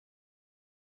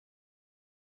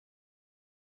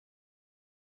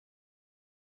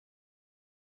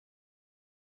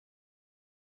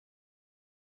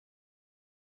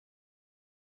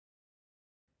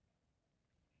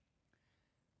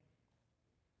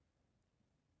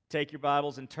Take your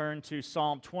Bibles and turn to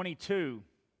Psalm 22.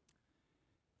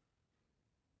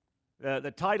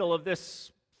 The title of this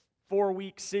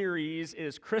 4-week series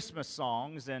is Christmas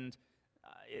Songs, and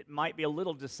it might be a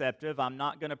little deceptive. I'm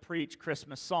not going to preach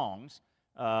Christmas songs.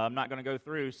 I'm not going to go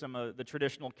through some of the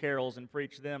traditional carols and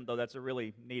preach them, though that's a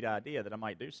really neat idea that I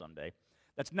might do someday.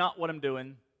 That's not what I'm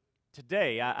doing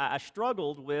today. I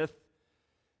struggled with,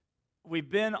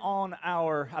 I've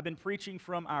been preaching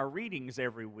from our readings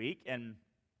every week, and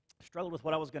struggled with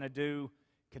what I was going to do,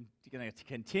 going to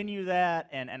continue that,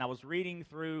 and I was reading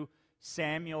through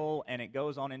Samuel, and it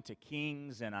goes on into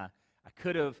Kings, and I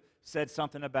could have said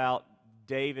something about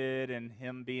David and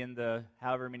him being the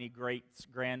however many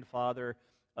great-grandfather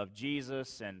of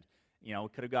Jesus, and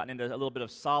could have gotten into a little bit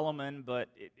of Solomon, but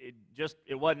it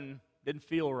didn't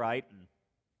feel right, and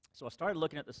so I started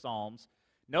looking at the Psalms.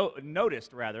 Noticed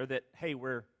that hey,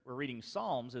 we're reading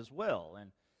Psalms as well,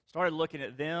 and started looking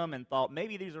at them and thought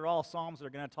maybe these are all Psalms that are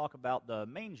going to talk about the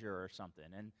manger or something,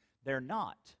 and they're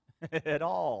not at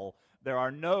all. There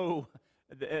are no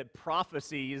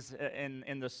prophecies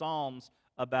in the Psalms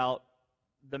about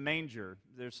the manger.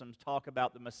 There's some talk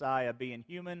about the Messiah being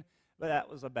human, but that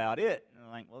was about it. And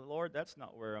I'm like, well, Lord, that's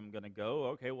not where I'm going to go.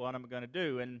 Okay, what am I going to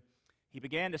do? And He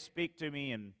began to speak to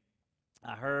me, and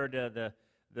I heard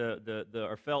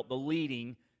or felt the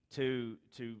leading to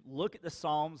look at the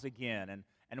Psalms again.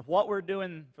 And what we're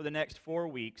doing for the next 4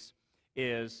 weeks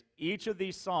is each of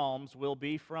these Psalms will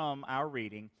be from our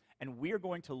reading, and we are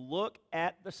going to look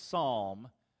at the Psalm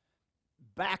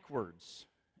backwards.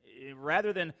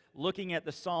 Rather than looking at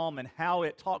the Psalm and how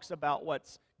it talks about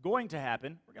what's going to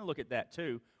happen, we're going to look at that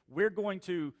too. We're going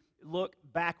to look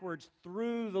backwards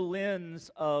through the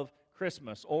lens of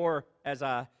Christmas, or as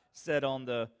I said on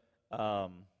the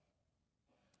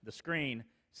screen,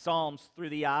 Psalms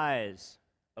through the eyes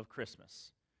of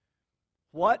Christmas.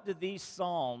 How do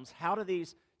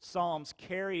these Psalms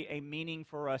carry a meaning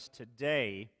for us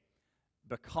today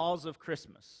because of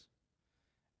Christmas?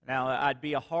 Now, I'd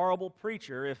be a horrible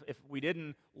preacher if we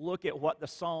didn't look at what the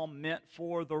Psalm meant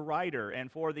for the writer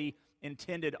and for the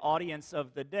intended audience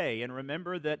of the day. And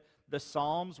remember that the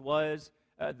Psalms was,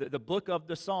 the book of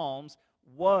the Psalms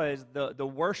was the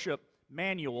worship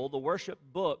manual, the worship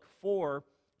book for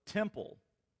temple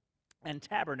and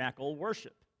tabernacle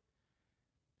worship.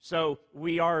 So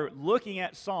we are looking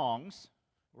at songs,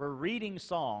 we're reading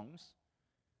songs,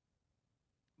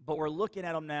 but we're looking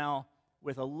at them now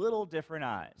with a little different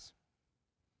eyes.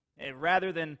 And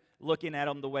rather than looking at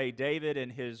them the way David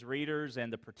and his readers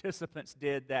and the participants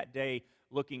did that day,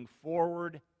 looking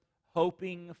forward,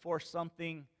 hoping for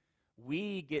something,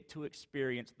 we get to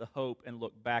experience the hope and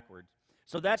look backwards.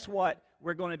 So that's what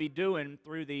we're going to be doing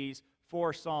through these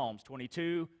 4 Psalms,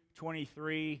 22,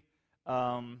 23,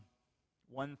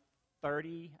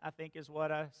 130, I think is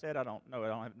what I said. I don't know. I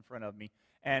don't have it in front of me.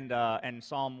 And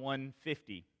Psalm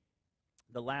 150,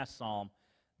 the last Psalm,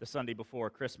 the Sunday before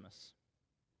Christmas.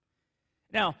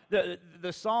 Now, the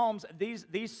Psalms,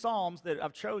 these Psalms that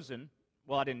I've chosen,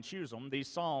 well, I didn't choose them. These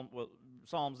Psalms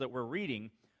that we're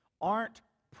reading aren't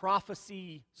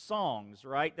prophecy songs,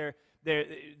 right?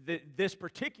 This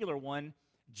particular one,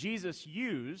 Jesus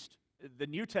used, the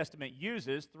New Testament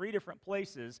uses 3 different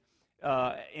places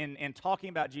in talking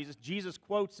about Jesus. Jesus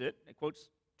quotes it. It quotes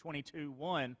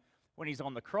 22:1 when he's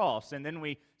on the cross. And then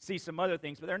we see some other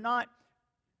things, but they're not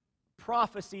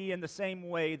prophecy in the same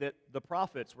way that the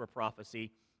prophets were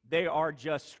prophecy. They are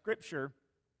just Scripture.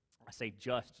 I say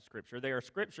just Scripture. They are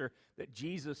Scripture that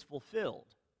Jesus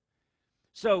fulfilled.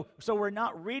 So we're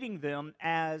not reading them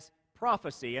as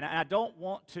prophecy. And I don't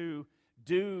want to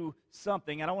do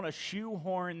something, I don't want to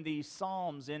shoehorn these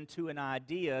Psalms into an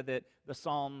idea that the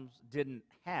Psalms didn't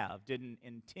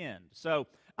intend. So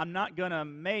I'm not going to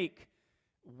make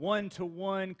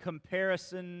one-to-one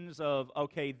comparisons of,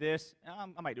 okay, this, I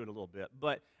might do it a little bit,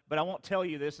 but I won't tell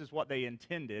you this is what they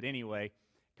intended anyway.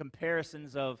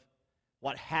 Comparisons of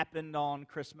what happened on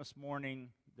Christmas morning,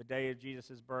 the day of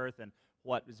Jesus' birth, and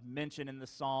what is mentioned in the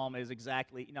Psalm is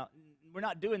exactly, we're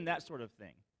not doing that sort of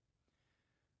thing.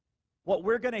 What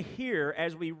we're going to hear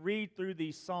as we read through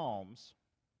these Psalms,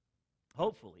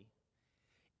 hopefully,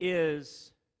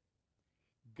 is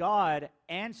God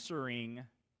answering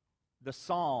the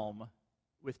Psalm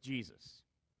with Jesus.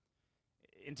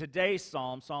 In today's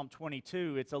Psalm, Psalm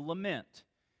 22, it's a lament.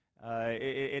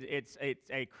 It's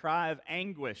a cry of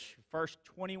anguish, first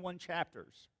 21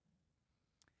 chapters.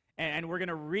 And we're going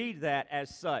to read that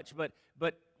as such, but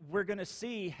we're going to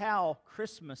see how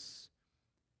Christmas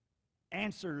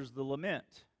answers the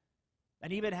lament,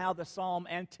 and even how the psalm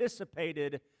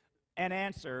anticipated an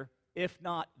answer, if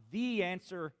not the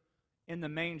answer, in the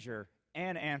manger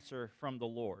and answer from the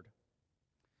Lord.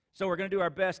 So we're going to do our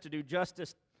best to do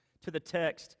justice to the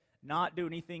text, not do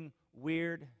anything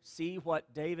weird, see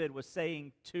what David was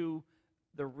saying to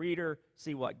the reader,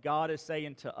 see what God is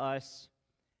saying to us,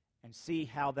 and see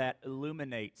how that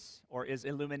illuminates or is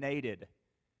illuminated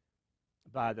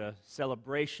by the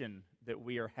celebration that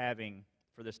we are having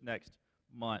for this next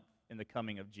month in the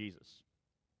coming of Jesus.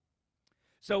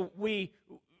 So we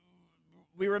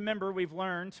remember, we've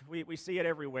learned, we see it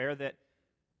everywhere, that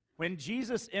when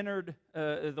Jesus entered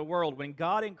the world, when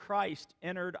God in Christ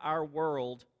entered our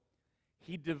world,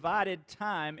 he divided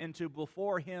time into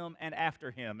before him and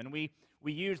after him. And we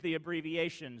use the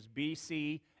abbreviations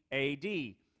BC,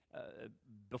 AD,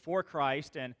 before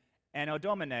Christ, and Anno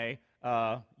Domini,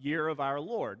 year of our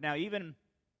Lord. Now, even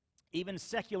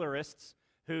secularists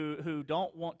who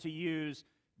don't want to use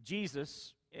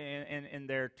Jesus in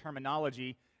their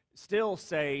terminology still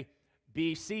say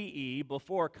BCE,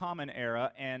 before Common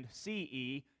Era, and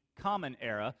CE, Common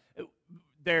Era.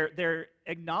 They're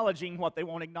acknowledging what they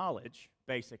won't acknowledge,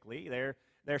 basically.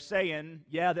 They're saying,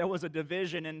 yeah, there was a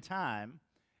division in time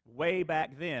way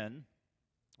back then.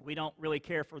 We don't really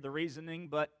care for the reasoning,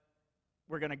 but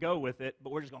we're going to go with it,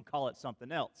 but we're just going to call it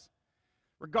something else.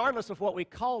 Regardless of what we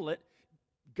call it,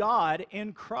 God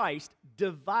in Christ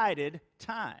divided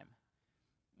time.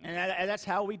 And that's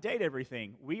how we date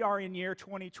everything. We are in year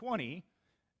 2020,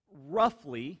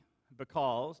 roughly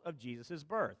because of Jesus'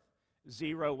 birth.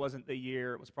 0 wasn't the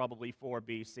year, it was probably 4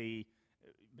 BC,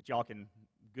 but y'all can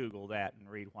Google that and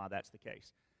read why that's the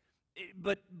case.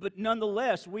 But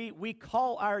nonetheless, we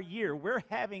call our year, we're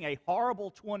having a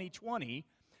horrible 2020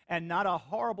 and not a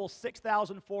horrible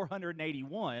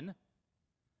 6,481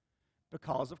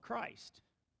 because of Christ.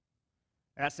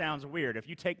 That sounds weird. If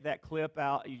you take that clip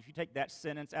out, if you take that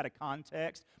sentence out of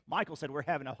context, Michael said we're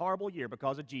having a horrible year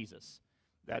because of Jesus.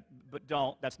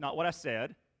 That's not what I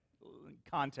said.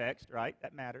 Context, right?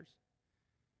 That matters.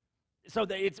 So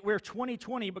we're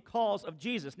 2020 because of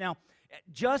Jesus. Now,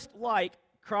 just like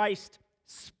Christ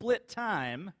split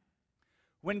time,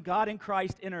 when God in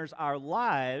Christ enters our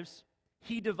lives,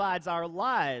 he divides our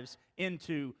lives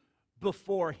into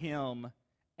before him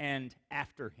and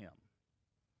after him.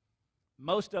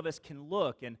 Most of us can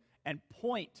look and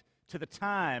point to the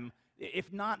time,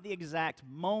 if not the exact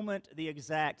moment, the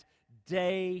exact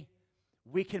day.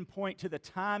 We can point to the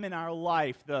time in our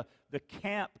life, the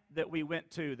camp that we went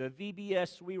to, the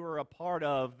VBS we were a part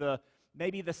of,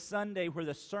 maybe the Sunday where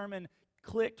the sermon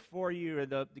clicked for you, or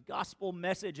the gospel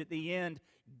message at the end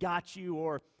got you,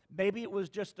 or maybe it was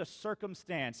just a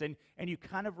circumstance, and you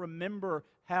kind of remember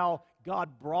how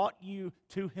God brought you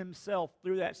to himself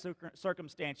through that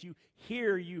circumstance. You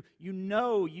hear, you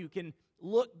know, you can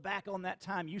look back on that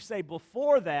time. You say,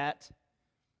 before that,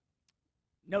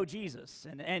 no Jesus.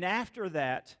 And after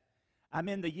that, I'm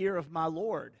in the year of my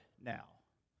Lord now.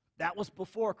 That was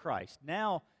before Christ.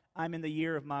 Now I'm in the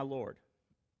year of my Lord.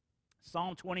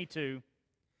 Psalm 22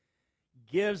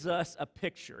 gives us a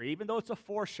picture, even though it's a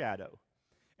foreshadow.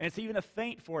 And it's even a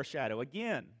faint foreshadow.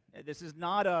 Again, this is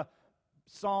not a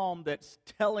psalm that's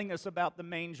telling us about the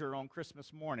manger on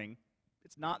Christmas morning.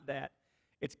 It's not that.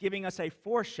 It's giving us a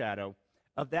foreshadow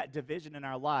of that division in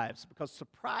our lives, because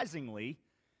surprisingly,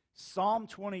 Psalm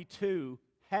 22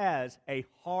 has a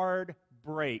hard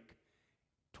break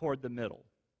toward the middle.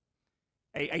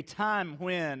 A time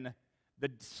when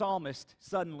the psalmist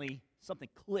suddenly, something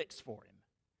clicks for him.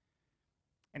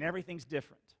 And everything's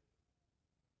different.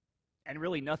 And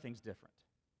really nothing's different.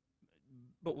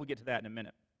 But we'll get to that in a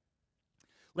minute.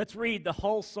 Let's read the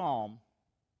whole psalm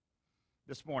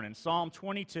this morning. Psalm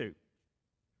 22.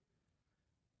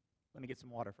 Let me get some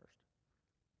water first.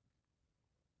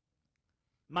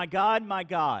 My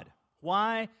God,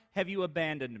 why have you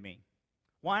abandoned me?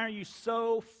 Why are you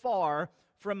so far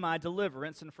from my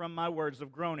deliverance and from my words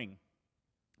of groaning?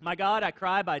 My God, I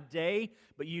cry by day,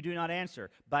 but you do not answer.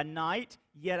 By night,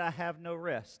 yet I have no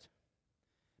rest.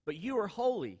 But you are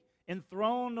holy,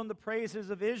 enthroned on the praises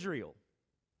of Israel.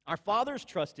 Our fathers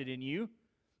trusted in you.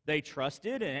 They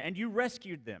trusted, and you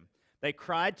rescued them. They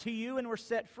cried to you and were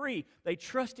set free. They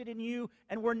trusted in you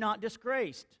and were not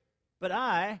disgraced. But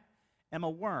I am a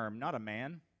worm, not a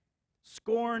man,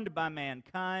 scorned by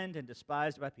mankind and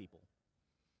despised by people.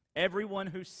 Everyone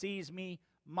who sees me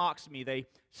mocks me. They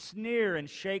sneer and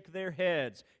shake their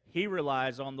heads. He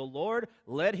relies on the Lord.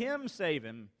 Let him save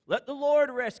him. Let the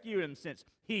Lord rescue him, since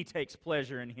he takes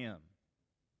pleasure in him.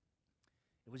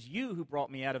 It was you who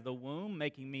brought me out of the womb,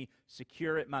 making me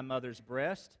secure at my mother's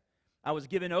breast. I was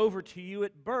given over to you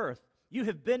at birth. You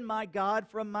have been my God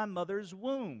from my mother's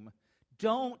womb.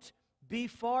 Don't be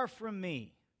far from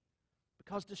me,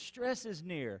 because distress is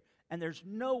near, and there's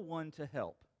no one to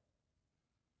help.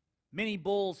 Many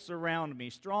bulls surround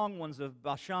me. Strong ones of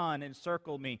Bashan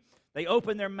encircle me. They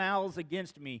open their mouths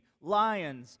against me.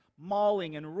 Lions,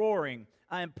 mauling and roaring.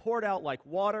 I am poured out like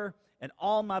water, and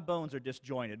all my bones are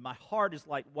disjointed. My heart is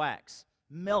like wax,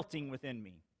 melting within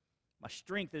me. My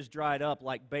strength is dried up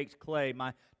like baked clay.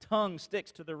 My tongue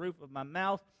sticks to the roof of my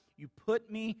mouth. You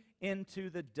put me into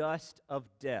the dust of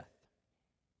death.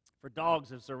 For dogs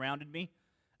have surrounded me.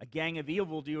 A gang of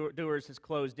evildoers has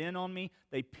closed in on me.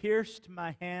 They pierced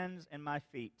my hands and my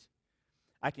feet.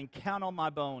 I can count on my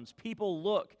bones. People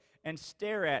look and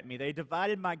stare at me. They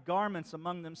divided my garments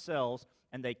among themselves,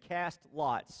 and they cast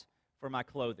lots for my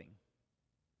clothing.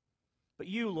 But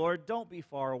you, Lord, don't be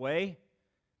far away.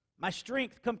 My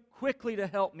strength, come quickly to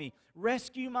help me.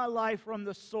 Rescue my life from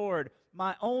the sword,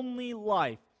 my only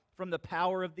life from the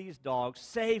power of these dogs.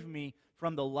 Save me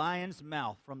from the lion's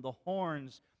mouth, from the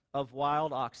horns of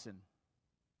wild oxen.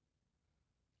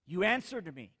 You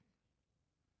answered me.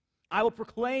 I will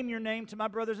proclaim your name to my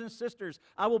brothers and sisters.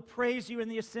 I will praise you in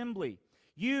the assembly.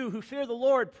 You who fear the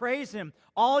Lord, praise him.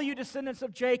 All you descendants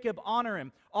of Jacob, honor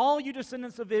him. All you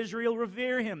descendants of Israel,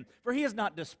 revere him. For he has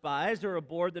not despised or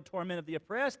abhorred the torment of the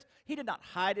oppressed. He did not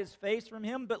hide his face from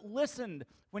him, but listened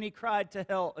when he cried to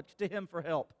him for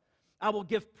help. I will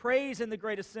give praise in the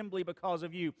great assembly because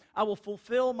of you. I will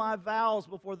fulfill my vows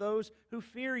before those who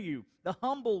fear you. The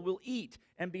humble will eat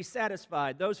and be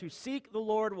satisfied. Those who seek the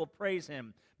Lord will praise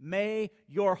him. May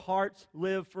your hearts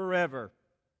live forever.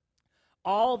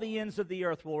 All the ends of the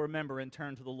earth will remember and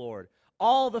turn to the Lord.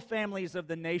 All the families of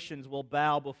the nations will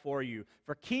bow before you.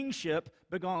 For kingship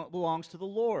belongs to the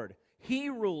Lord. He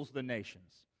rules the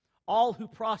nations. All who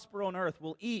prosper on earth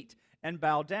will eat and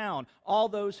bow down. All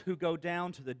those who go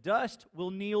down to the dust will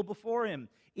kneel before him,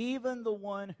 even the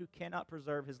one who cannot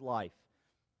preserve his life.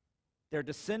 Their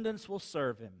descendants will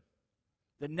serve him.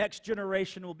 The next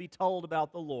generation will be told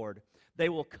about the Lord. They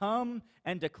will come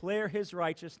and declare his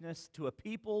righteousness to a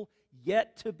people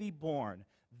yet to be born.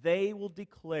 They will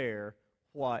declare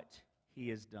what he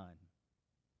has done.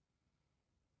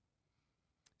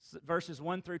 Verses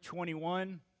 1 through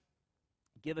 21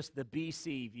 give us the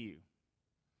BC view.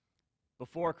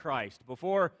 Before Christ,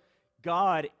 before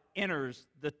God enters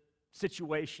the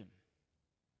situation.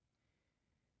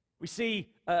 We see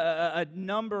a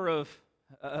number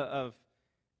of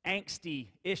angsty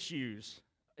issues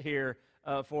here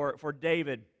for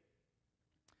David.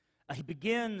 He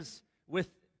begins with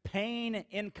pain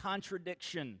in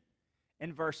contradiction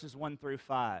in verses 1 through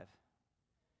 5.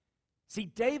 See,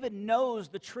 David knows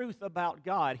the truth about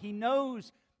God. He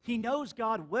knows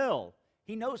God well.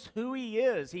 He knows who he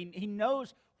is. He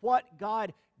knows what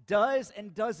God does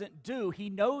and doesn't do. He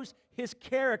knows his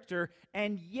character,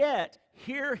 and yet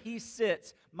here he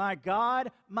sits. My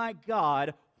God,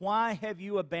 why have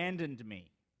you abandoned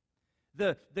me?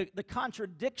 The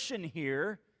contradiction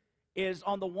here is,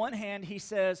 on the one hand, he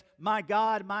says, my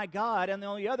God, and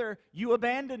on the other, you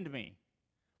abandoned me.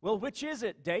 Well, which is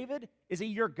it, David? Is he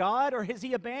your God, or has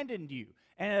he abandoned you?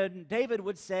 And David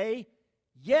would say,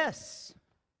 yes,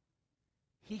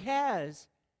 he has,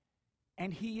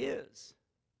 and he is.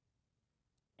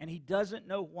 And he doesn't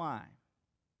know why.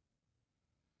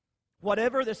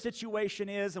 Whatever the situation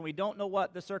is, and we don't know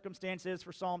what the circumstance is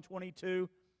for Psalm 22,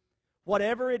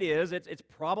 whatever it is, it's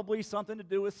probably something to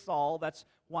do with Saul. That's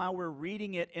why we're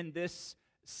reading it in this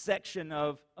section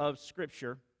of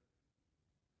Scripture.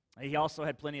 He also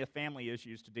had plenty of family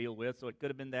issues to deal with, so it could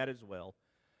have been that as well.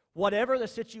 Whatever the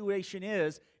situation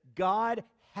is, God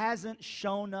hasn't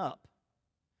shown up.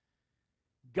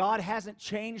 God hasn't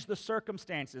changed the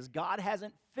circumstances. God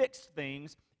hasn't fixed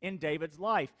things in David's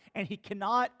life. And he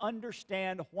cannot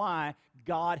understand why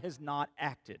God has not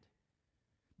acted.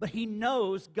 But he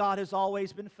knows God has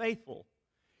always been faithful.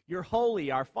 You're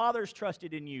holy. Our fathers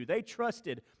trusted in you. They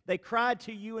trusted. They cried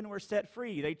to you and were set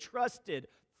free. They trusted.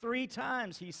 3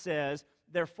 times, he says,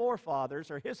 their forefathers,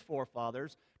 or his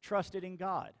forefathers, trusted in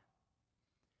God.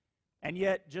 And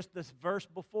yet, just this verse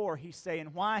before, he's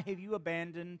saying, why have you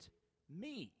abandoned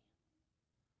me?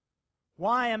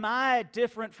 Why am I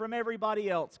different from everybody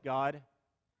else, God?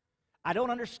 I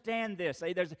don't understand this.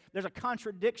 There's a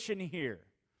contradiction here.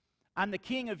 I'm the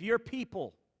king of your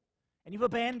people, and you've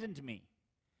abandoned me.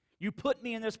 You put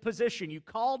me in this position. You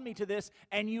called me to this,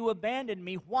 and you abandoned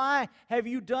me. Why have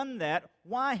you done that?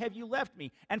 Why have you left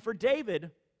me? And for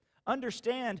David,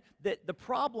 understand that the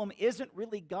problem isn't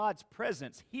really God's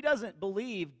presence. He doesn't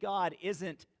believe God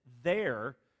isn't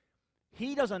there.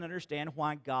 He doesn't understand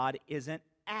why God isn't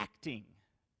acting.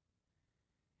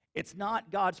 It's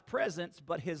not God's presence,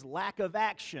 but his lack of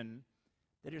action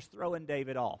that is throwing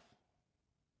David off.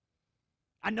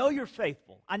 I know you're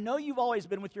faithful. I know you've always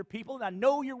been with your people, and I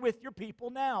know you're with your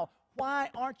people now. Why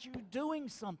aren't you doing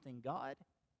something, God?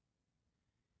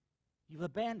 You've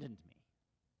abandoned me.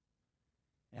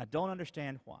 And I don't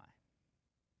understand why.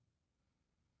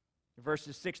 In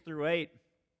verses 6 through 8,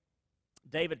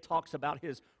 David talks about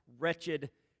his wretched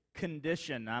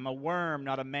condition. I'm a worm,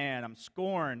 not a man. I'm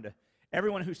scorned.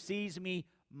 Everyone who sees me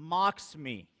mocks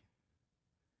me.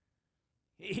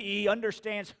 He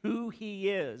understands who he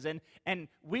is. And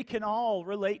we can all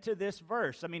relate to this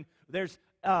verse. I mean, there's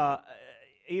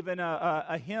even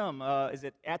a hymn, is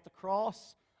it At the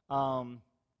Cross?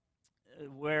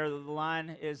 Where the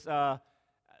line is, I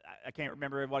can't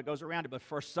remember what goes around it, but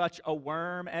for such a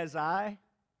worm as I.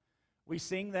 We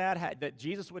sing that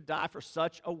Jesus would die for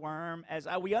such a worm as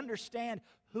I. We understand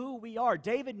who we are.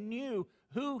 David knew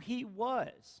who he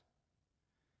was.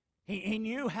 He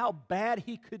knew how bad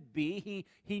he could be.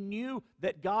 He knew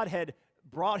that God had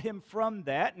brought him from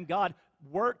that, and God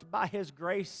worked by his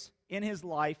grace in his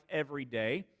life every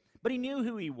day. But he knew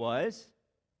who he was.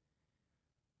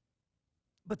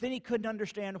 But then he couldn't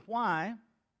understand why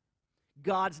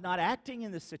God's not acting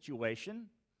in this situation.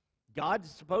 God's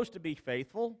supposed to be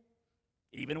faithful,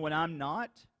 even when I'm not.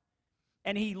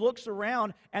 And he looks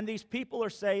around, and these people are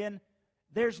saying,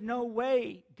 there's no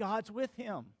way God's with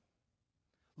him.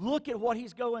 Look at what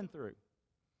he's going through.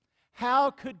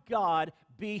 How could God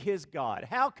be his God?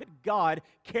 How could God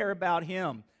care about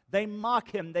him? They mock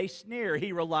him. They sneer.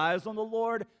 He relies on the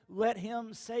Lord. Let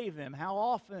him save him. How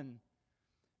often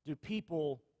do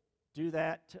people do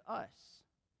that to us?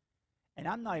 And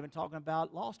I'm not even talking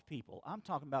about lost people. I'm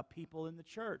talking about people in the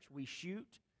church. We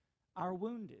shoot our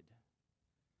wounded.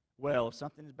 Well, if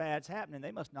something bad's happening,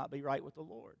 they must not be right with the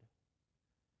Lord.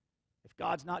 If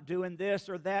God's not doing this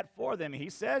or that for them,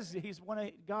 he says he's one of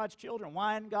God's children.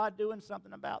 Why isn't God doing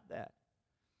something about that?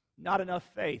 Not enough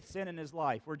faith, sin in his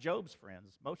life. We're Job's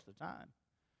friends most of the time.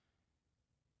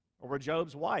 Or we're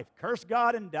Job's wife. Curse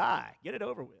God and die. Get it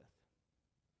over with.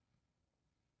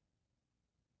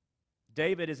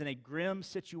 David is in a grim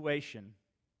situation.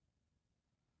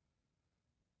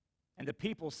 And the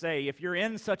people say, if you're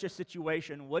in such a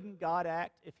situation, wouldn't God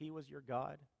act if he was your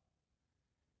God?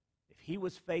 If he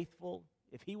was faithful,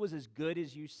 if he was as good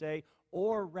as you say,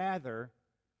 or rather,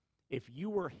 if you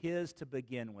were his to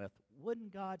begin with,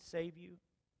 wouldn't God save you?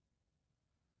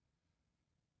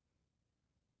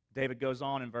 David goes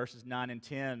on in verses 9 and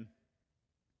 10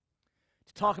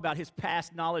 to talk about his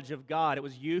past knowledge of God. It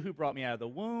was you who brought me out of the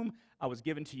womb. I was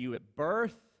given to you at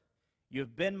birth. You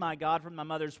have been my God from my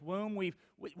mother's womb.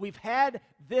 We've had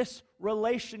this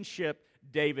relationship,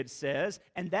 David says,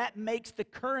 and that makes the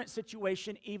current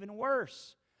situation even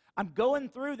worse. I'm going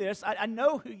through this. I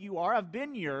know who you are. I've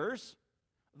been yours.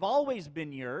 I've always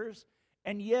been yours,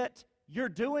 and yet you're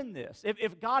doing this.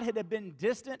 If God had been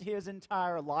distant his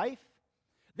entire life,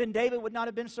 then David would not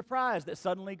have been surprised that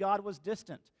suddenly God was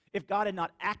distant. If God had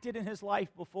not acted in his life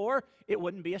before, it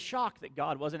wouldn't be a shock that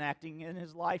God wasn't acting in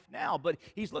his life now. But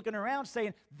he's looking around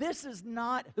saying, this is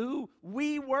not who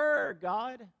we were,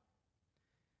 God.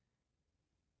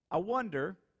 I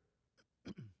wonder,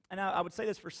 and I would say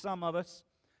this for some of us,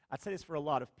 I'd say this for a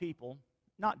lot of people,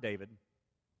 not David,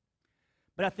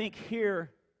 but I think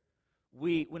here,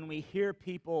 when we hear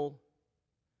people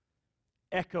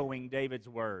echoing David's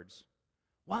words,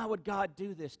 why would God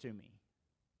do this to me?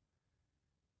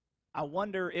 I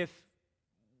wonder if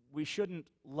we shouldn't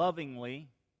lovingly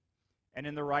and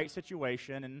in the right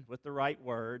situation and with the right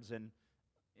words and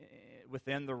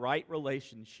within the right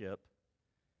relationship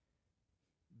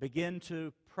begin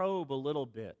to probe a little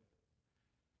bit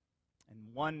and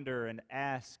wonder and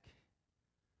ask,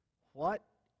 what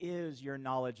is your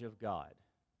knowledge of God?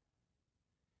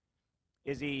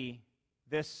 Is he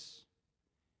this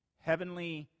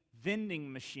heavenly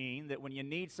vending machine that when you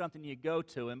need something you go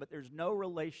to him, but there's no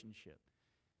relationship?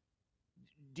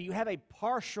 Do you have a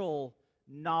partial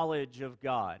knowledge of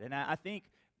God? And I think,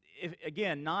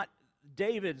 again, not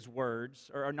David's words,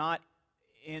 or not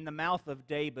in the mouth of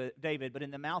David, but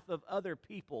in the mouth of other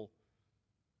people.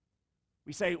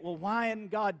 We say, well, why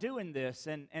isn't God doing this?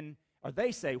 Or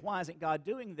they say, why isn't God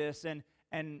doing this?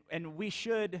 And we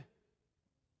should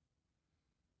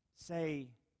say,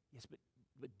 yes,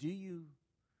 but do you?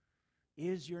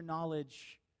 Is your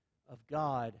knowledge of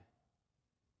God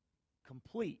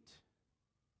complete?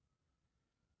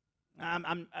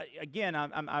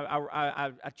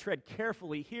 I tread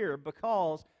carefully here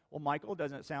because, well, Michael,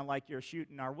 doesn't it sound like you're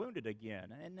shooting our wounded again?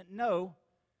 And no,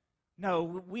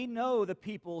 we know the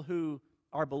people who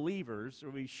are believers,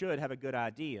 or we should have a good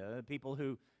idea, the people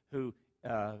who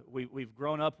we've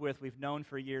grown up with, we've known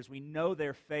for years, we know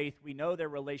their faith, we know their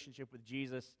relationship with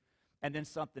Jesus. and then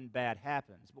something bad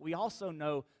happens. But we also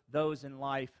know those in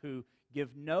life who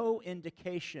give no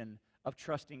indication of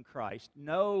trusting Christ,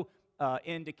 no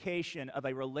indication of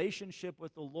a relationship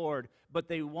with the Lord, but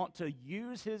they want to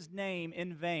use His name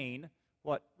in vain,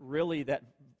 what really that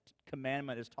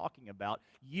commandment is talking about.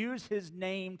 Use His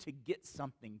name to get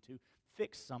something, to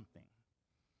fix something.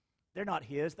 They're not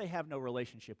His. They have no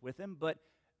relationship with Him, but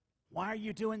why are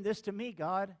you doing this to me,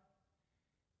 God?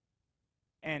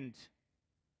 And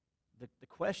the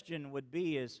question would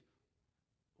be is,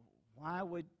 why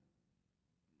would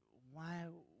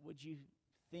you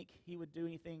think He would do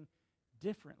anything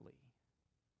differently?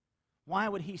 Why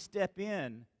would He step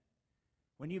in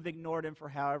when you've ignored Him for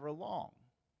however long?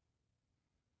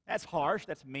 That's harsh,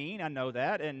 that's mean, I know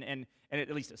that, and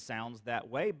at least it sounds that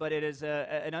way, but it is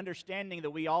an understanding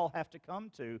that we all have to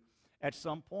come to at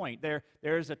some point. There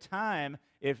is a time,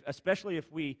 especially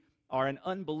if we are an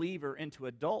unbeliever into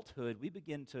adulthood, we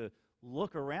begin to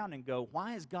look around and go,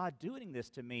 why is God doing this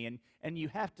to me? And you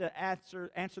have to answer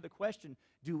the question,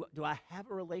 do I have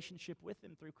a relationship with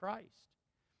Him through Christ?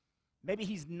 Maybe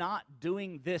He's not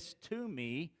doing this to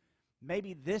me.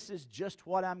 Maybe this is just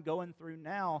what I'm going through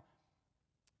now,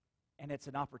 and it's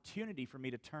an opportunity for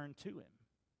me to turn to Him.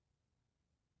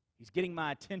 He's getting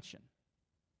my attention.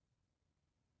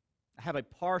 I have a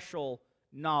partial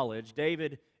knowledge.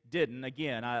 David didn't.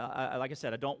 Again, I like I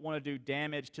said, I don't want to do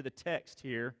damage to the text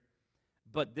here,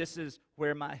 but this is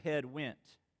where my head went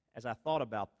as I thought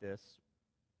about this,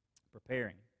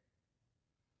 preparing.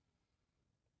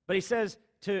 But he says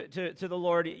to the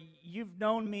Lord, you've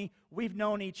known me, we've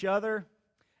known each other.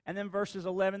 And then verses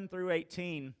 11 through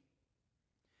 18,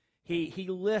 he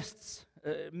lists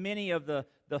many of the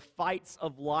fights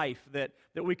of life that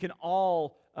we can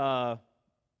all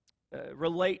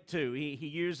relate to. He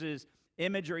uses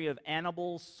imagery of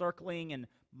animals circling and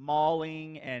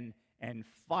mauling and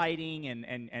fighting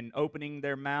and opening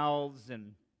their mouths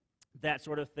and that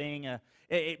sort of thing.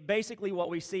 Basically what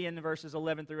we see in verses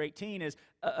 11 through 18 is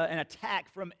an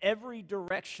attack from every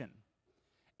direction.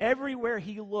 Everywhere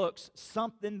he looks,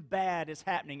 something bad is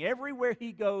happening. Everywhere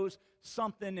he goes,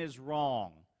 something is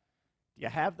wrong. Do you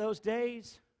have those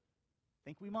days? I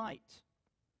think we might.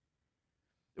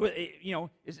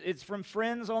 It's from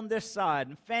friends on this side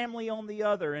and family on the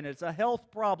other, and it's a health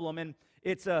problem, and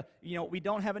it's we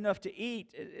don't have enough to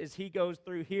eat as he goes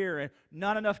through here, and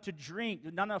not enough to drink,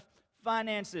 not enough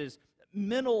finances,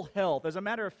 mental health. As a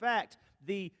matter of fact,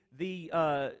 the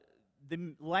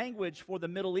language for the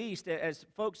Middle East, as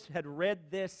folks had read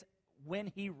this when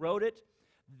he wrote it,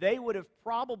 they would have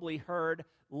probably heard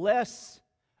less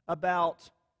about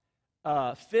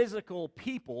physical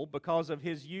people because of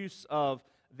his use of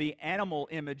the animal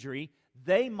imagery.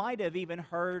 They might have even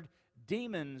heard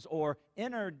demons or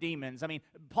inner demons. I mean,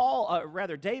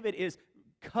 David is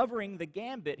covering the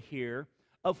gambit here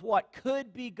of what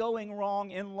could be going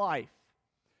wrong in life.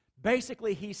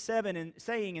 Basically, he's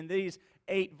saying in these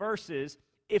 8 verses,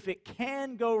 if it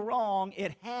can go wrong,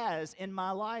 it has in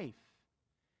my life.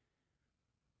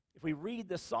 If we read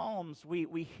the Psalms,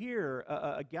 we hear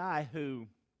a guy who,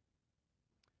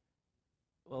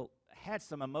 had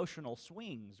some emotional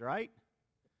swings, right?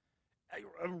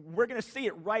 We're going to see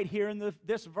it right here in this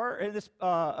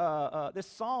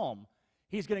psalm.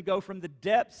 He's going to go from the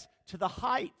depths to the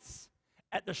heights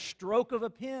at the stroke of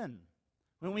a pen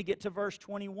when we get to verse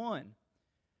 21.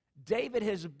 David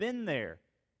has been there.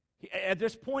 At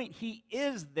this point, he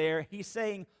is there. He's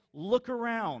saying, look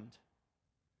around.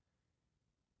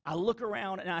 I look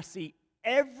around and I see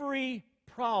every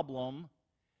problem,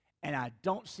 and I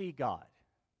don't see God.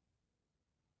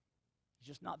 He's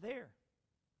just not there.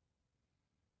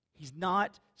 He's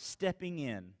not stepping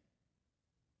in.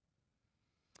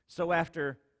 So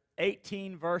after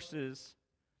 18 verses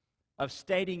of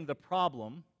stating the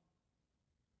problem,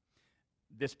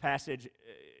 this passage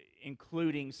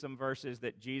including some verses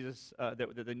that Jesus,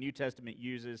 that the New Testament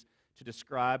uses to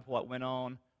describe what went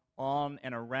on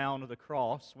and around the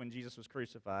cross when Jesus was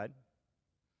crucified.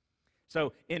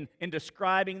 So in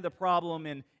describing the problem,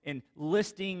 in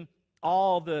listing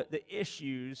all the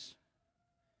issues,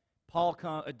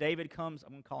 David comes,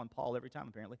 I'm going to call him Paul every time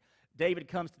apparently, David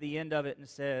comes to the end of it and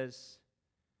says,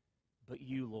 but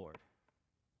you, Lord.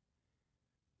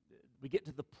 We get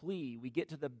to the plea, we get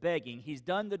to the begging. He's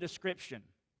done the description.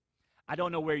 I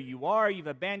don't know where you are, you've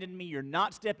abandoned me, you're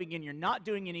not stepping in, you're not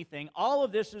doing anything. All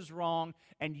of this is wrong,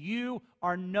 and you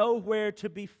are nowhere to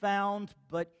be found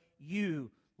but you,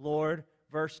 Lord.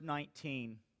 Verse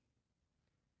 19.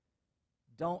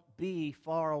 Don't be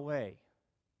far away.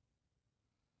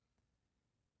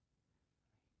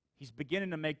 He's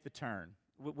beginning to make the turn.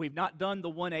 We've not done the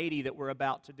 180 that we're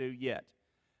about to do yet.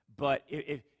 But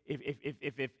if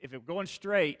we're going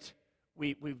straight,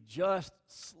 we've just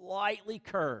slightly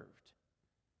curved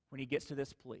when he gets to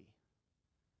this plea.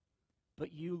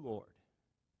 But you, Lord.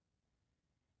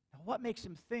 Now, what makes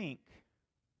him think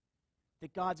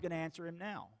that God's going to answer him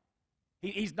now?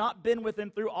 He's not been with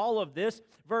him through all of this.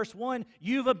 Verse 1,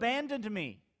 you've abandoned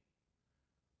me.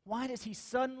 Why does he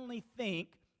suddenly think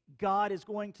God is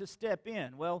going to step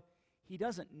in? Well, he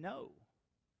doesn't know.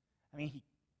 I mean,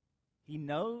 he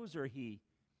knows, or he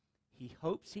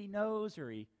hopes he knows, or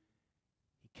he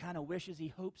kind of wishes he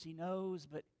hopes he knows,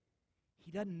 but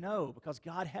he doesn't know because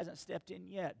God hasn't stepped in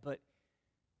yet, but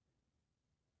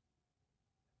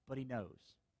he knows.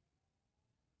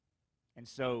 And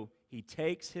so he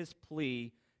takes his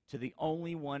plea to the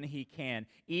only one he can.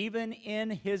 Even in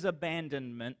his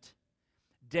abandonment,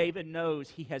 David knows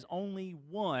he has only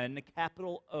one,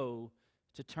 capital O,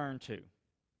 to turn to.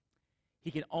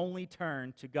 He can only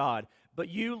turn to God. But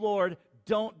you, Lord,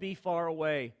 don't be far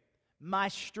away. My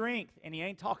strength, and he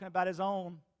ain't talking about his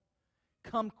own,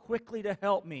 come quickly to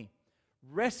help me.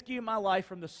 Rescue my life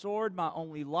from the sword, my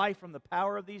only life from the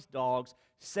power of these dogs.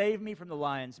 Save me from the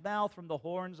lion's mouth, from the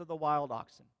horns of the wild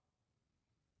oxen.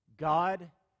 God,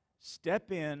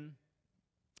 step in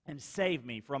and save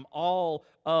me from all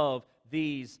of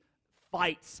these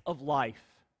fights of life.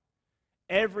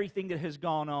 Everything that has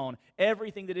gone on,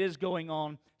 everything that is going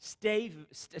on,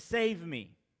 save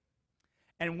me.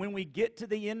 And when we get to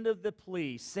the end of the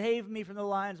plea, save me from the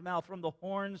lion's mouth, from the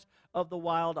horns of the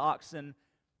wild oxen,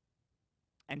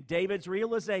 and David's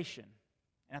realization,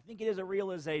 and I think it is a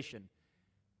realization,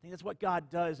 I think that's what God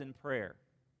does in prayer.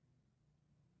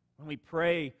 When we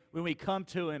pray, when we come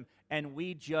to him, and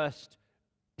we just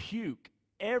puke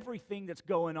everything that's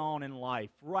going on in life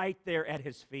right there at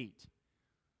his feet.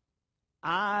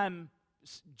 I'm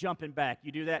jumping back.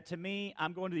 You do that to me,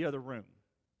 I'm going to the other room.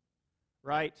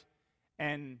 Right?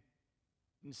 And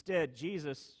instead,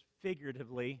 Jesus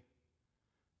figuratively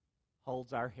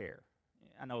holds our hair.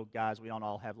 I know, guys, we don't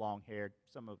all have long hair.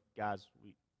 Some of guys,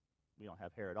 we don't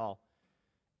have hair at all.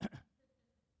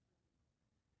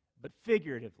 But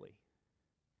figuratively,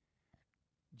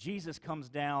 Jesus comes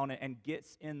down and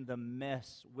gets in the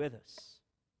mess with us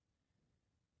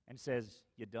and says,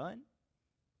 you done?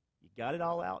 You got it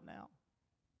all out now?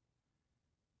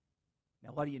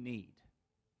 Now, what do you need?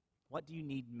 What do you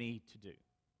need me to do?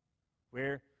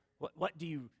 What do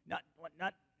you, not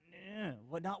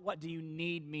what do you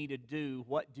need me to do?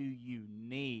 What do you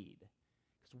need?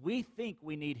 Because we think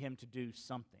we need him to do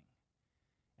something.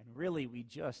 And really, we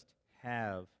just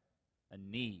have a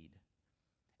need.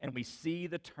 And we see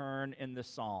the turn in the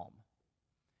psalm.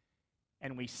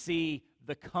 And we see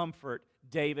the comfort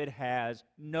David has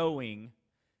knowing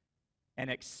and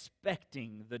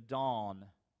expecting the dawn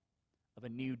of a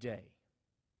new day.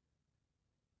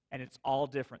 And it's all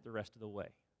different the rest of the way.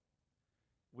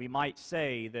 We might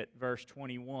say that verse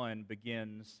 21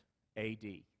 begins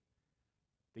A.D.,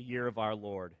 the year of our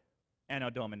Lord, Anno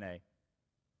Domini.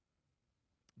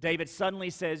 David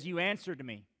suddenly says, you answered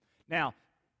me. Now,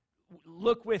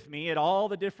 look with me at all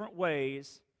the different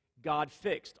ways God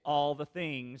fixed all the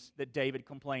things that David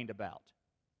complained about.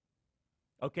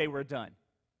 Okay, we're done.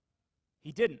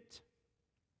 He didn't.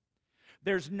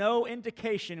 There's no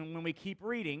indication when we keep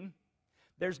reading.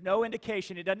 There's no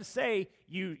indication. It doesn't say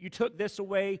you took this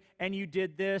away and you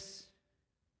did this.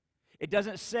 It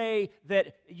doesn't say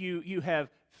that you have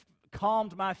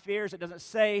calmed my fears. It doesn't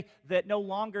say that no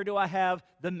longer do I have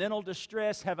the mental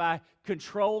distress. Have I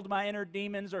controlled my inner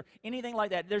demons or anything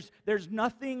like that? There's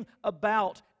nothing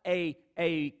about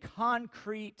a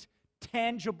concrete,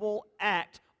 tangible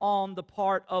act on the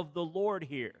part of the Lord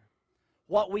here.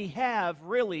 What we have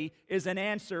really is an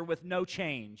answer with no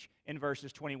change in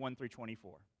verses 21 through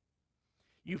 24.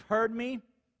 You've heard me.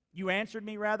 You answered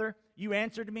me, rather. You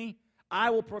answered me. I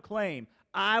will proclaim.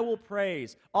 I will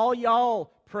praise. All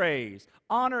y'all praise.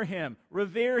 Honor him.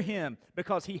 Revere him.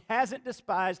 Because he hasn't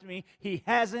despised me. He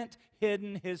hasn't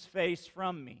hidden his face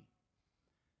from me.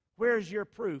 Where's your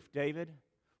proof, David?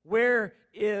 Where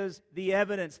is the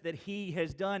evidence that he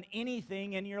has done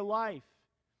anything in your life?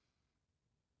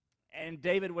 And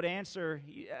David would answer,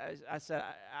 I said,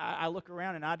 I look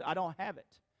around and I don't have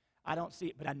it. I don't see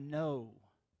it, but I know.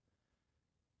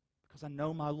 Because I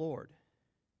know my Lord.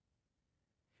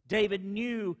 David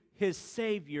knew his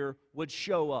Savior would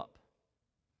show up.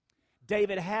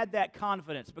 David had that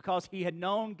confidence because he had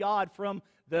known God from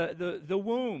the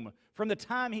womb. From the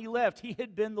time he left, he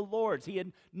had been the Lord's. He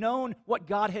had known what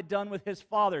God had done with his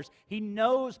fathers. He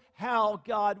knows how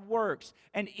God works.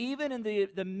 And even in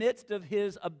the midst of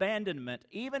his abandonment,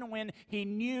 even when he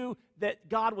knew that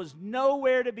God was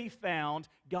nowhere to be found,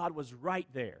 God was right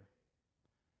there.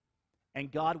 And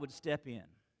God would step in.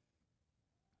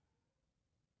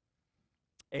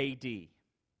 A.D.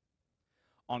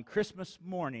 On Christmas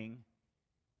morning,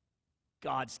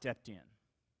 God stepped in.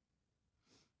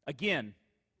 Again,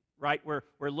 right, we're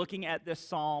looking at this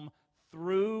psalm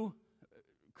through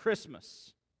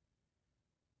Christmas.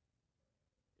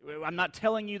 I'm not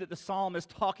telling you that the psalm is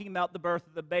talking about the birth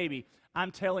of the baby. I'm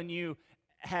telling you,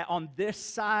 on this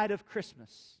side of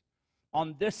Christmas,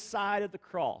 on this side of the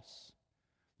cross,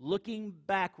 looking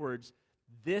backwards,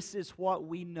 this is what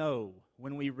we know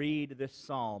when we read this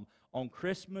psalm. On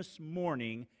Christmas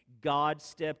morning, God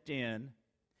stepped in,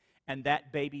 and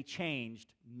that baby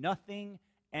changed nothing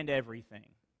and everything.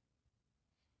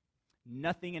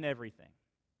 Nothing and everything.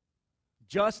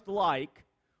 Just like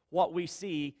what we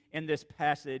see in this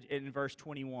passage in verse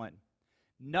 21.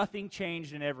 Nothing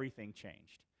changed and everything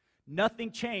changed.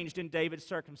 Nothing changed in David's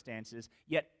circumstances,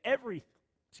 yet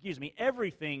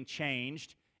everything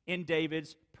changed in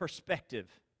David's perspective.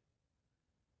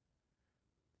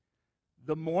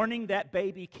 The morning that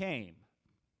baby came,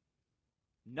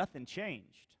 nothing changed.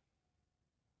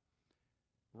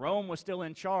 Rome was still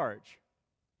in charge.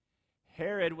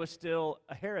 Herod was still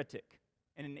a heretic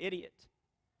and an idiot.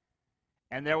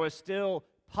 And there was still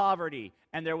poverty,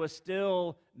 and there was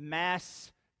still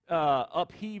mass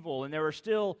upheaval, and there were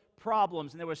still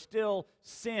problems, and there was still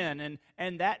sin,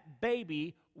 and that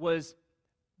baby was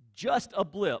just a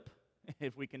blip,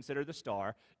 if we consider the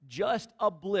star, just a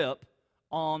blip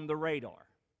on the radar.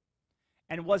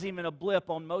 And wasn't even a blip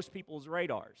on most people's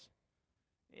radars.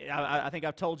 I think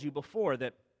I've told you before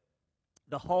that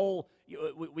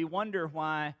we wonder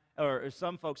why, or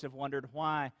some folks have wondered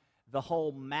why the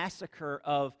whole massacre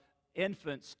of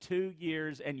infants 2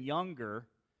 years and younger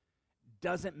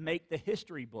doesn't make the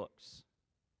history books.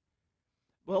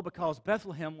 Well, because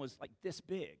Bethlehem was like this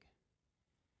big.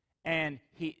 And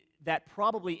that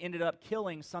probably ended up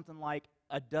killing something like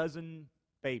a dozen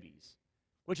babies,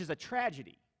 which is a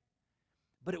tragedy.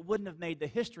 But it wouldn't have made the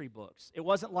history books. It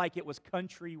wasn't like it was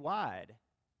countrywide.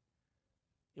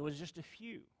 It was just a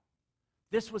few.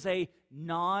 This was a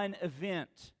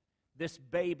non-event, this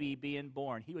baby being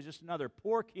born. He was just another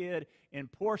poor kid in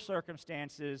poor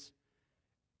circumstances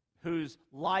whose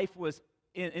life was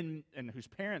and whose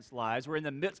parents' lives were in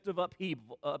the midst of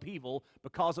upheaval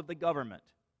because of the government.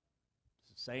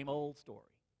 It's the same old story.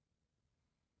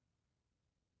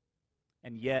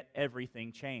 And yet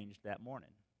everything changed that morning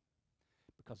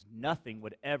because nothing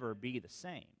would ever be the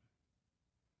same.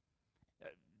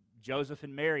 Joseph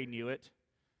and Mary knew it.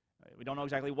 We don't know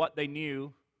exactly what they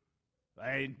knew.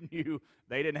 They knew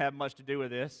they didn't have much to do with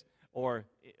this, or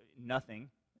nothing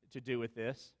to do with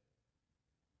this.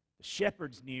 The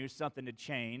shepherds knew something had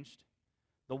changed.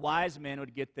 The wise men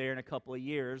would get there in a couple of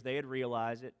years. They had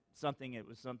realized it. Something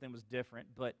was different.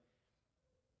 But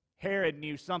Herod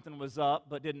knew something was up,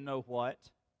 but didn't know what.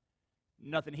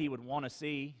 Nothing he would want to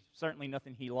see. Certainly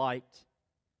nothing he liked.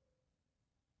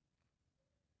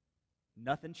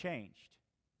 Nothing changed.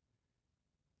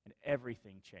 And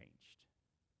everything changed.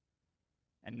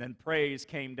 And then praise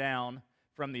came down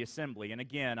from the assembly. And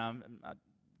again, I'm a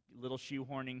little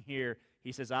shoehorning here.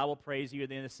 He says, I will praise you in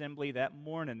the assembly. That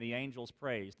morning, the angels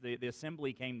praised. The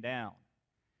assembly came down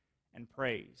and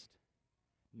praised.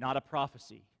 Not a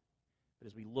prophecy. But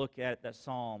as we look at that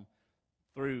psalm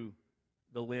through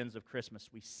the lens of Christmas,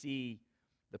 we see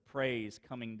the praise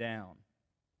coming down.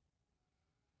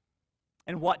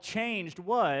 And what changed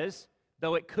was,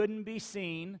 though it couldn't be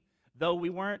seen, though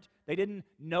they didn't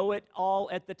know it all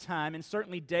at the time, and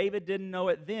certainly David didn't know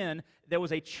it then, there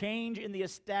was a change in the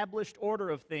established order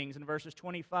of things in verses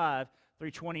 25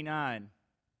 through 29.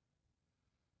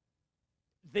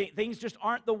 Things just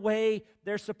aren't the way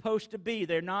they're supposed to be.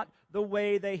 They're not the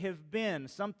way they have been.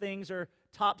 Some things are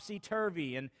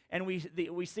topsy-turvy, and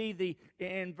we see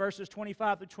in verses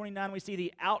 25 through 29, we see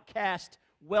the outcast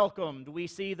welcomed. We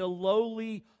see the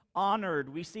lowly honored.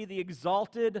 We see the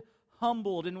exalted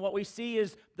humbled. And what we see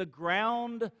is the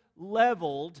ground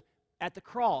leveled at the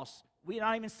cross. We're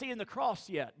not even seeing the cross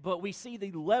yet, but we see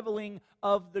the leveling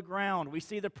of the ground. We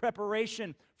see the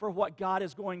preparation for what God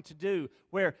is going to do,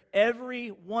 where every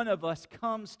one of us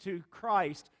comes to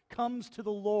Christ, comes to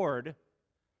the Lord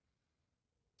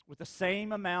with the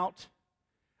same amount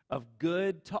of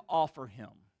good to offer Him.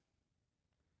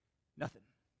 Nothing.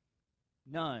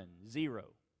 None. Zero.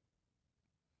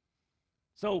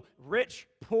 So rich,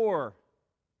 poor,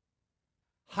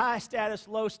 high status,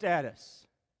 low status,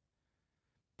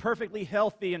 perfectly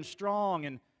healthy and strong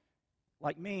and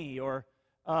like me, or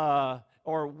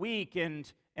weak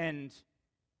and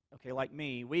okay, like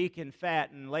me, weak and fat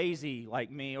and lazy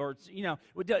like me, or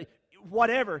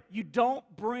whatever. You don't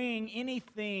bring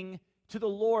anything to the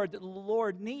Lord that the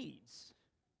Lord needs.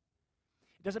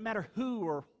 It doesn't matter who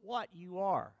or what you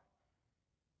are.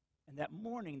 And that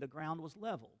morning, the ground was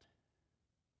leveled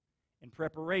in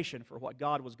preparation for what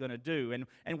God was going to do.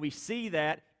 And we see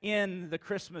that in the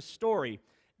Christmas story.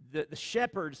 The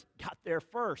shepherds got there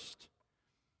first.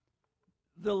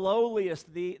 The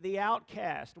lowliest, the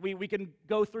outcast. We can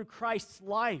go through Christ's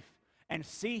life and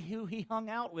see who he hung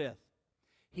out with.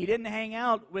 He didn't hang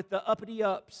out with the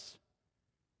uppity-ups.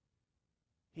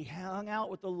 He hung out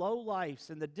with the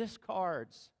lowlifes and the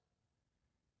discards.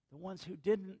 The ones who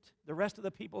didn't. The rest of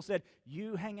the people said,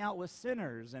 you hang out with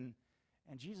sinners. And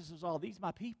Jesus was all, these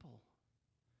my people.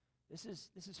 This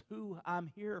is who I'm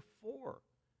here for.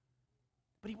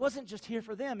 But he wasn't just here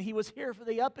for them. He was here for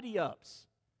the uppity-ups.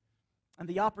 And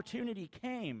the opportunity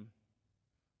came.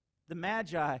 The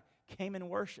Magi came and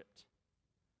worshiped.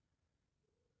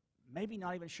 Maybe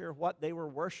not even sure what they were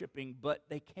worshiping, but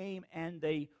they came and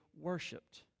they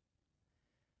worshiped.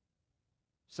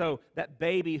 So that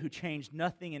baby who changed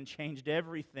nothing and changed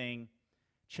everything,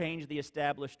 changed the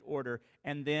established order.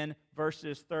 And then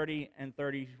verses 30 and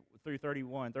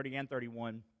 31,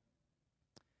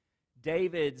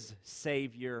 David's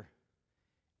Savior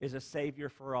is a Savior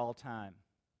for all time.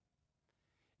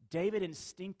 David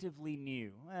instinctively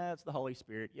knew, that's the Holy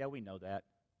Spirit, yeah, we know that.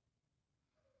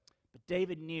 But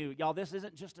David knew, y'all, this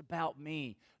isn't just about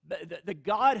me. The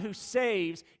God who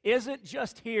saves isn't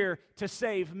just here to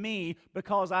save me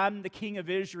because I'm the king of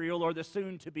Israel or the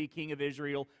soon-to-be king of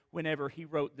Israel whenever he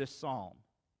wrote this psalm.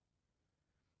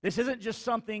 This isn't just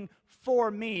something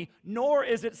for me, nor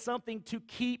is it something to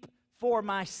keep for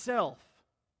myself.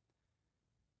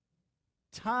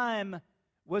 Time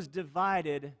was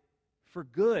divided for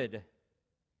good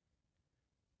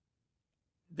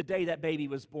the day that baby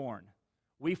was born.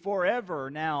 We forever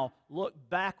now look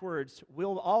backwards.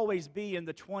 We'll always be in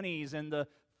the 20s and the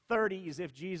 30s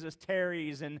if Jesus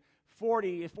tarries, and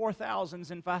 4,000s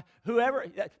and 5, whoever.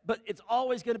 But it's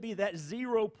always going to be that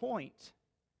 0 point.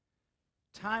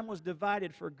 Time was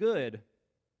divided for good.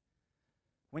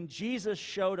 When Jesus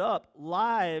showed up,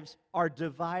 lives are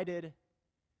divided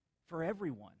for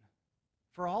everyone,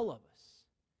 for all of us.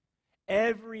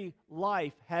 Every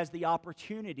life has the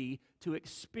opportunity to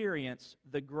experience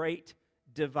the great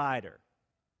divider.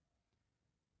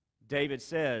 David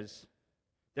says,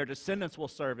 their descendants will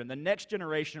serve him. The next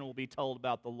generation will be told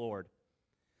about the Lord.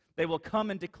 They will come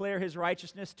and declare his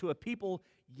righteousness to a people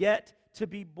yet to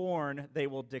be born. They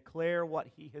will declare what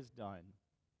he has done.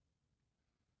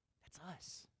 That's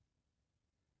us.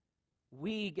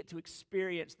 We get to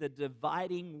experience the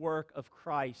dividing work of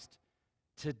Christ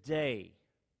today.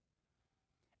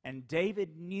 And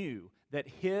David knew that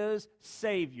his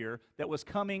Savior, that was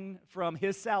coming from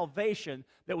his salvation,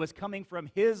 that was coming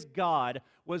from his God,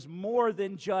 was more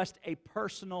than just a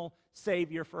personal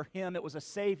Savior for him. It was a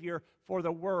Savior for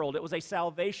the world. It was a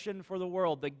salvation for the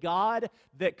world. The God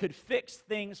that could fix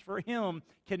things for him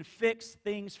can fix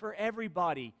things for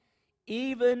everybody,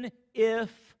 even if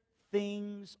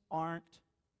things aren't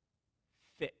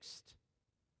fixed.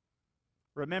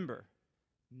 Remember,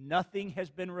 nothing has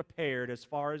been repaired as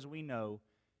far as we know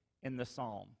in the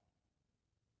psalm.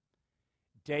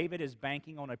 David is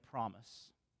banking on a promise.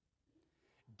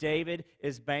 David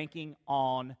is banking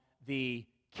on the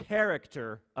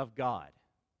character of God.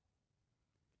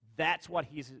 That's what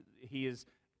he is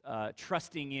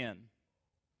trusting in.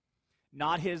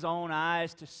 Not his own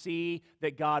eyes to see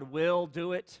that God will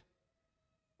do it,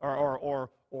 or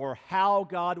how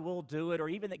God will do it, or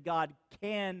even that God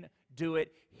can do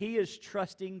it. He is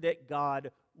trusting that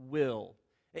God will.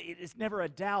 It's never a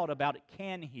doubt about it,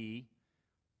 can he?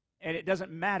 And it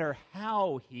doesn't matter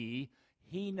how he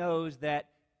knows that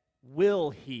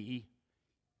will he?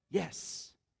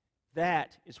 Yes,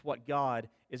 that is what God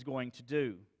is going to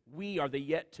do. We are the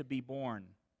yet to be born.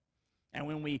 And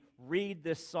when we read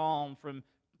this psalm from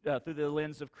through the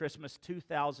lens of Christmas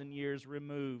 2,000 years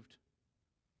removed,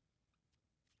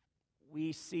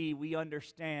 we see, we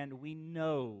understand, we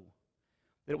know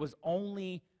that it was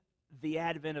only the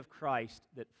advent of Christ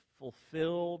that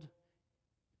fulfilled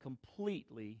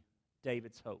completely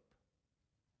David's hope.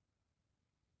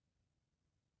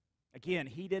 Again,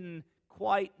 he didn't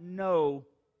quite know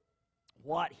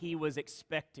what he was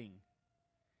expecting.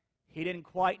 He didn't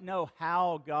quite know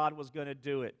how God was going to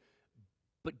do it.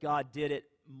 But God did it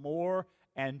more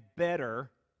and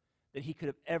better than he could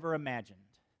have ever imagined.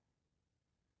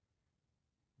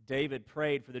 David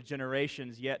prayed for the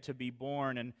generations yet to be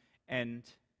born, and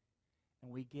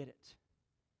we get it.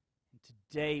 And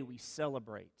today we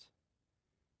celebrate.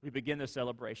 We begin the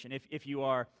celebration. If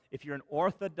you're an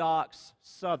Orthodox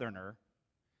Southerner,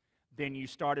 then you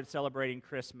started celebrating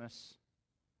Christmas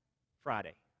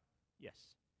Friday. Yes.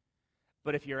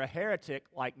 But if you're a heretic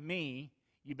like me,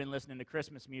 you've been listening to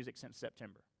Christmas music since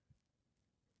September.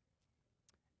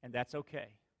 And that's okay.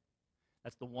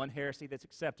 That's the one heresy that's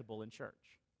acceptable in church.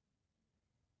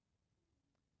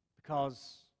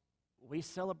 Because we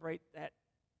celebrate that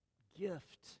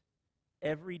gift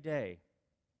every day.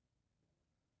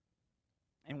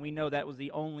 And we know that was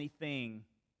the only thing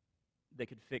that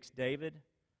could fix David.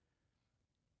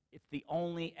 It's the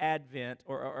only advent,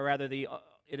 or rather,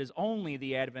 it is only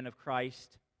the advent of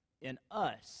Christ in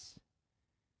us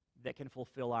that can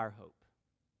fulfill our hope.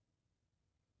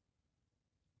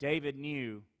 David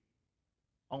knew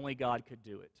only God could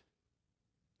do it.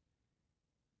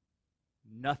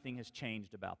 Nothing has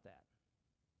changed about that.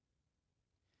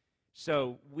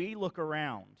 So we look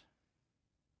around,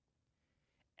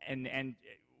 and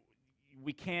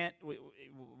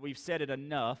we've said it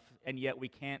enough, and yet we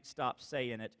can't stop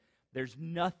saying it. There's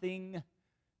nothing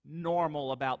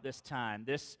normal about this time.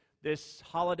 This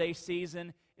holiday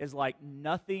season is like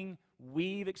nothing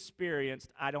we've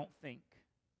experienced, I don't think.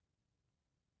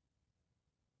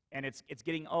 And it's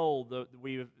getting old.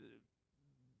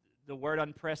 The word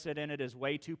unprecedented is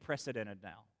way too precedented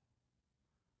now.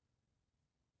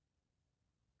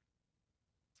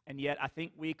 And yet I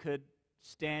think we could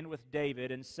stand with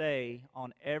David and say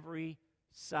on every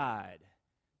side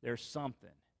there's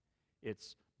something.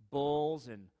 It's bulls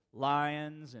and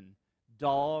lions and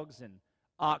dogs and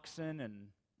oxen and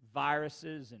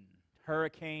viruses and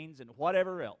hurricanes and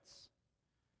whatever else.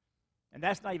 And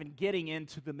that's not even getting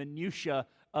into the minutia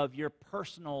of your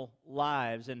personal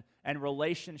lives and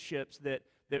relationships that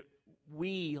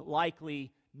we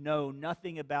likely know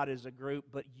nothing about as a group,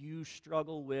 but you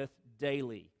struggle with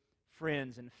daily.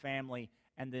 Friends and family,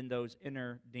 and then those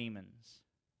inner demons.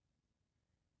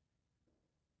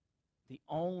 The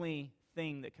only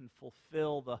thing that can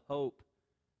fulfill the hope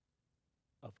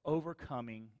of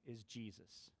overcoming is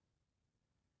Jesus.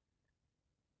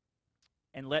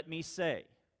 And let me say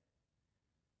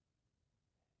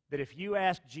that if you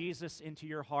ask Jesus into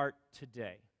your heart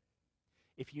today,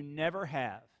 if you never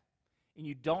have, and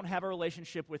you don't have a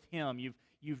relationship with Him,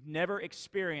 you've never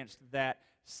experienced that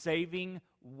saving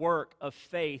work of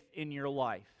faith in your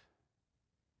life,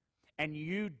 and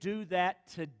you do that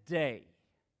today,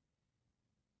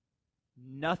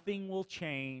 nothing will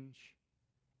change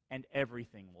and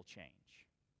everything will change.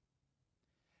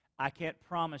 I can't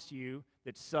promise you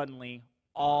that suddenly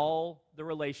all the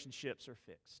relationships are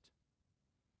fixed.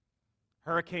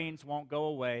 Hurricanes won't go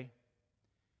away.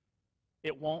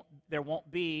 There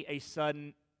won't be a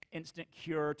sudden instant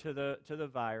cure to the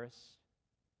virus.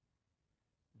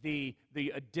 The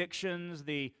addictions,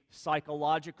 the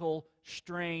psychological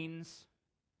strains,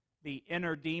 the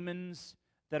inner demons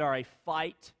that are a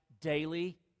fight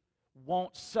daily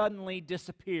won't suddenly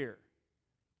disappear.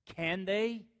 Can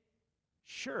they?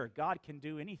 Sure, God can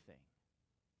do anything.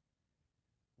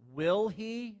 Will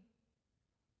He?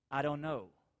 I don't know.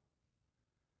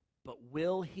 But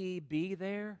will He be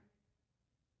there?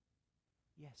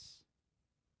 Yes.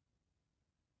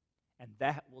 And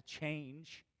that will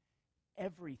change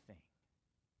everything.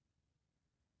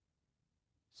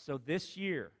 So this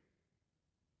year,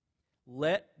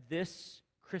 let this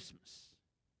Christmas,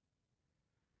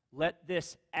 let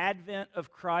this advent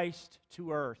of Christ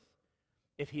to earth,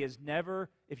 if you've never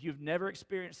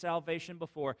experienced salvation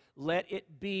before, let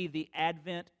it be the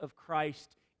advent of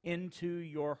Christ into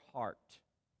your heart.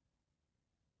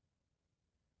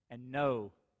 And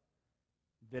know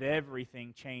that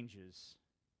everything changes,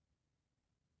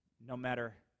 no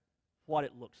matter what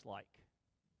it looks like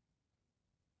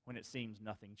when it seems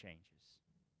nothing changes.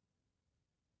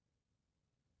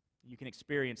 You can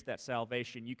experience that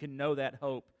salvation. You can know that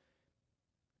hope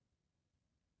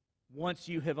once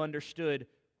you have understood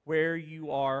where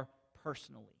you are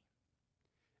personally.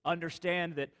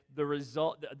 Understand that the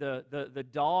result, the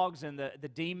dogs and the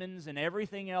demons and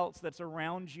everything else that's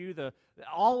around you,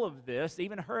 all of this,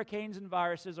 even hurricanes and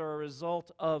viruses, are a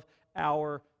result of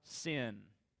our sin.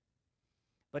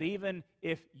 But even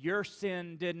if your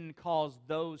sin didn't cause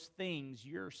those things,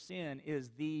 your sin is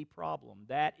the problem.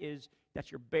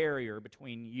 That's your barrier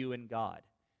between you and God.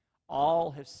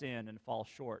 All have sinned and fall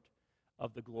short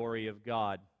of the glory of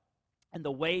God. And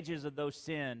the wages of those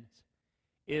sins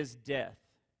is death.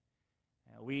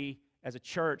 We, as a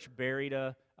church, buried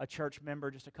a church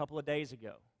member just a couple of days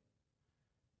ago.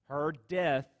 Her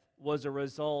death was a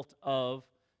result of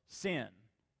sin.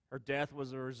 Her death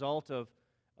was a result of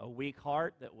a weak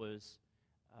heart that was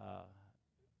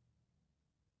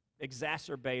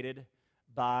exacerbated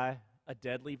by a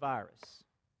deadly virus.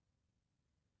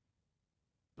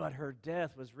 But her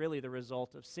death was really the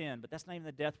result of sin. But that's not even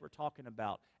the death we're talking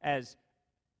about. As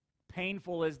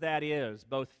painful as that is,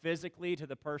 both physically to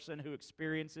the person who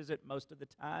experiences it most of the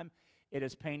time, it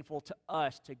is painful to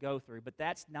us to go through. But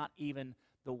that's not even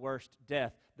the worst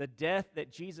death. The death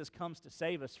that Jesus comes to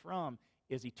save us from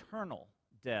is eternal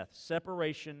death,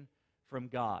 separation from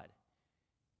God.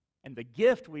 And the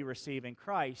gift we receive in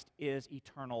Christ is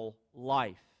eternal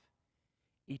life,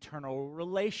 eternal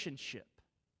relationship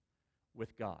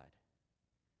with God.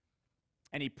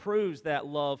 And He proves that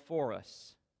love for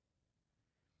us.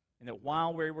 And that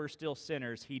while we were still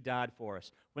sinners, He died for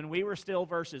us. When we were still,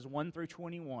 verses 1 through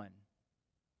 21,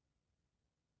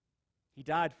 He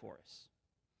died for us.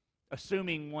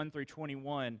 Assuming 1 through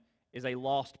 21 is a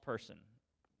lost person.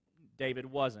 David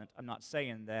wasn't. I'm not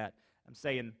saying that. I'm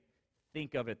saying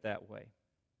think of it that way.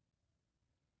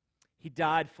 He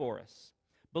died for us.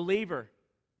 Believer,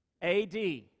 AD,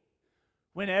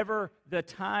 whenever the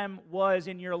time was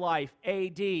in your life,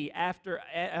 AD, after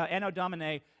Anno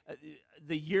Domini,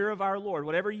 the year of our Lord,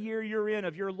 whatever year you're in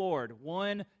of your Lord,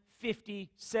 1, 50,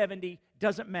 70,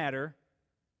 doesn't matter.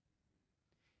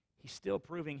 He's still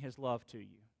proving His love to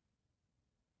you.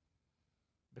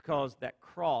 Because that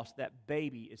cross, that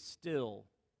baby, is still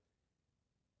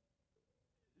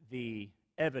the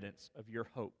evidence of your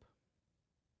hope.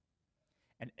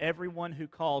 And everyone who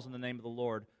calls on the name of the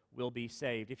Lord will be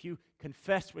saved. If you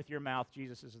confess with your mouth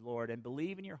Jesus is Lord and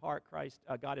believe in your heart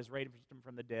God has raised Him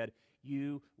from the dead,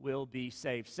 you will be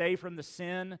saved. Saved from the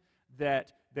sin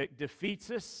that defeats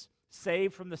us,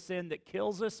 saved from the sin that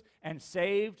kills us, and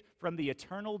saved from the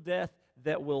eternal death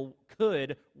that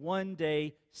could one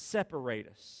day separate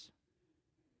us.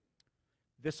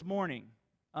 This morning,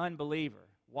 unbeliever,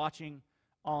 watching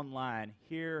online,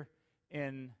 here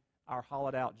in our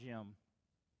hollowed-out gym,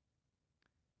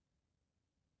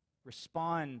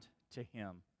 respond to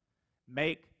Him.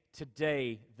 Make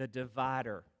today the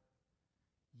divider.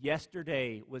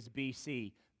 Yesterday was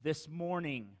BC. This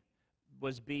morning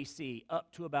was BC,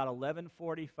 up to about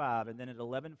 11:45, and then at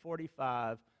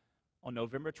 11:45 on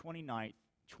November 29th,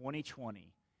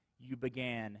 2020, you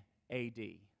began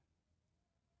AD.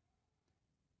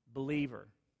 Believer,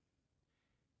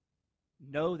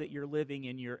 know that you're living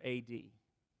in your AD.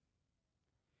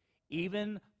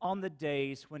 Even on the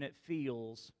days when it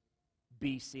feels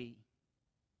BC.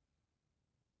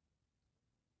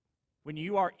 When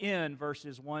you are in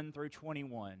verses 1 through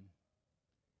 21,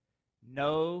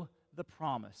 know the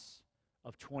promise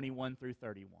of 21 through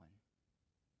 31.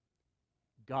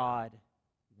 God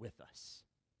with us.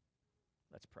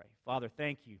 Let's pray. Father,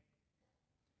 thank you.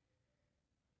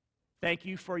 Thank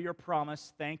you for your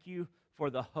promise. Thank you for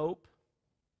the hope.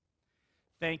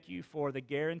 Thank you for the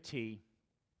guarantee.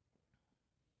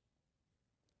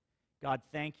 God,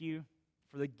 thank you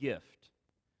for the gift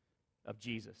of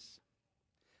Jesus.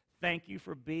 Thank you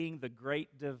for being the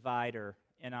great divider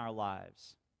in our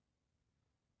lives.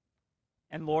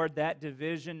 And Lord, that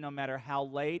division, no matter how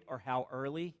late or how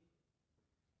early,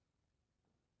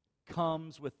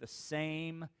 comes with the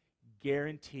same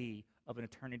guarantee of an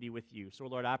eternity with you. So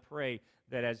Lord, I pray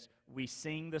that as we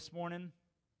sing this morning,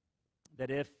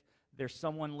 that if there's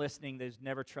someone listening that's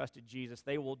never trusted Jesus,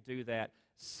 they will do that.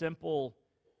 Simple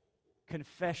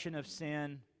confession of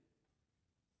sin,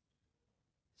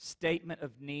 statement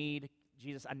of need.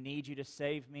 Jesus, I need you to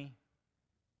save me.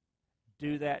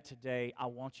 Do that today. I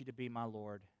want you to be my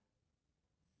Lord.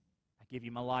 I give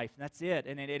you my life. And that's it.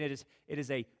 And it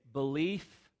is a belief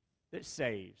that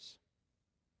saves.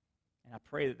 And I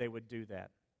pray that they would do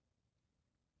that.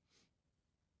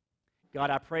 God,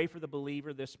 I pray for the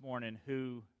believer this morning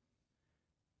who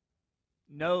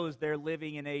knows they're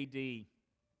living in AD,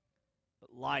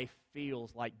 but life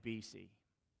feels like BC.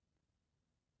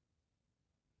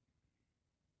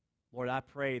 Lord, I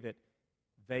pray that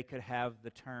they could have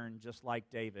the turn just like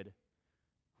David,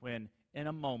 when in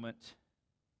a moment,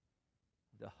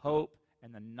 the hope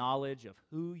and the knowledge of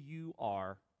who you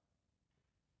are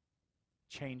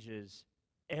changes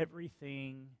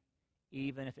everything,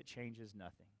 even if it changes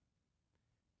nothing.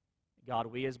 God,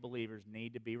 we as believers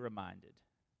need to be reminded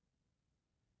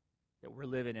that we're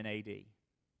living in AD,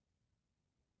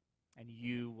 and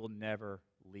you will never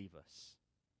leave us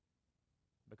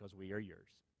because we are yours.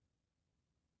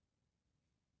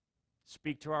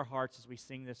 Speak to our hearts as we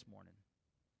sing this morning.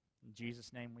 In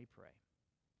Jesus' name we pray.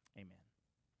 Amen.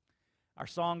 Our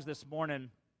songs this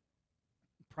morning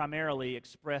primarily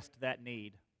expressed that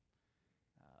need.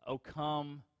 Oh,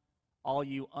 come, all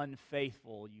you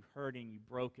unfaithful, you hurting, you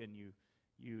broken, you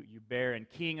barren.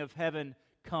 King of heaven,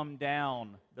 come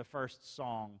down, the first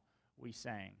song we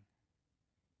sang.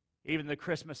 Even the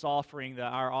Christmas offering,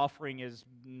 our offering is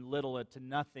little to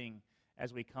nothing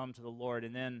as we come to the Lord.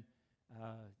 And then,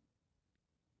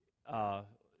 O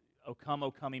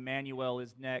come, Emmanuel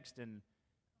is next, and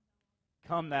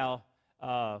come thou,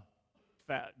 come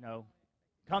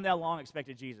thou long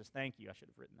expected Jesus. Thank you, I should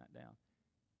have written that down.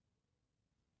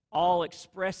 All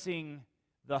expressing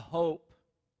the hope,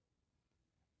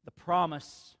 the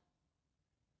promise,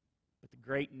 but the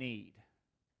great need,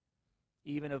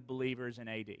 even of believers in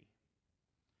AD.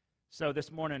 So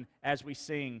this morning, as we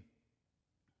sing,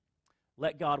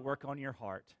 let God work on your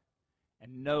heart,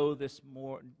 and know this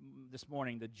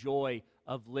morning the joy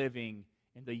of living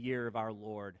in the year of our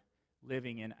Lord,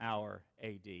 living in our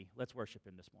AD. Let's worship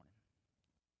Him this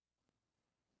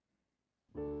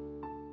morning.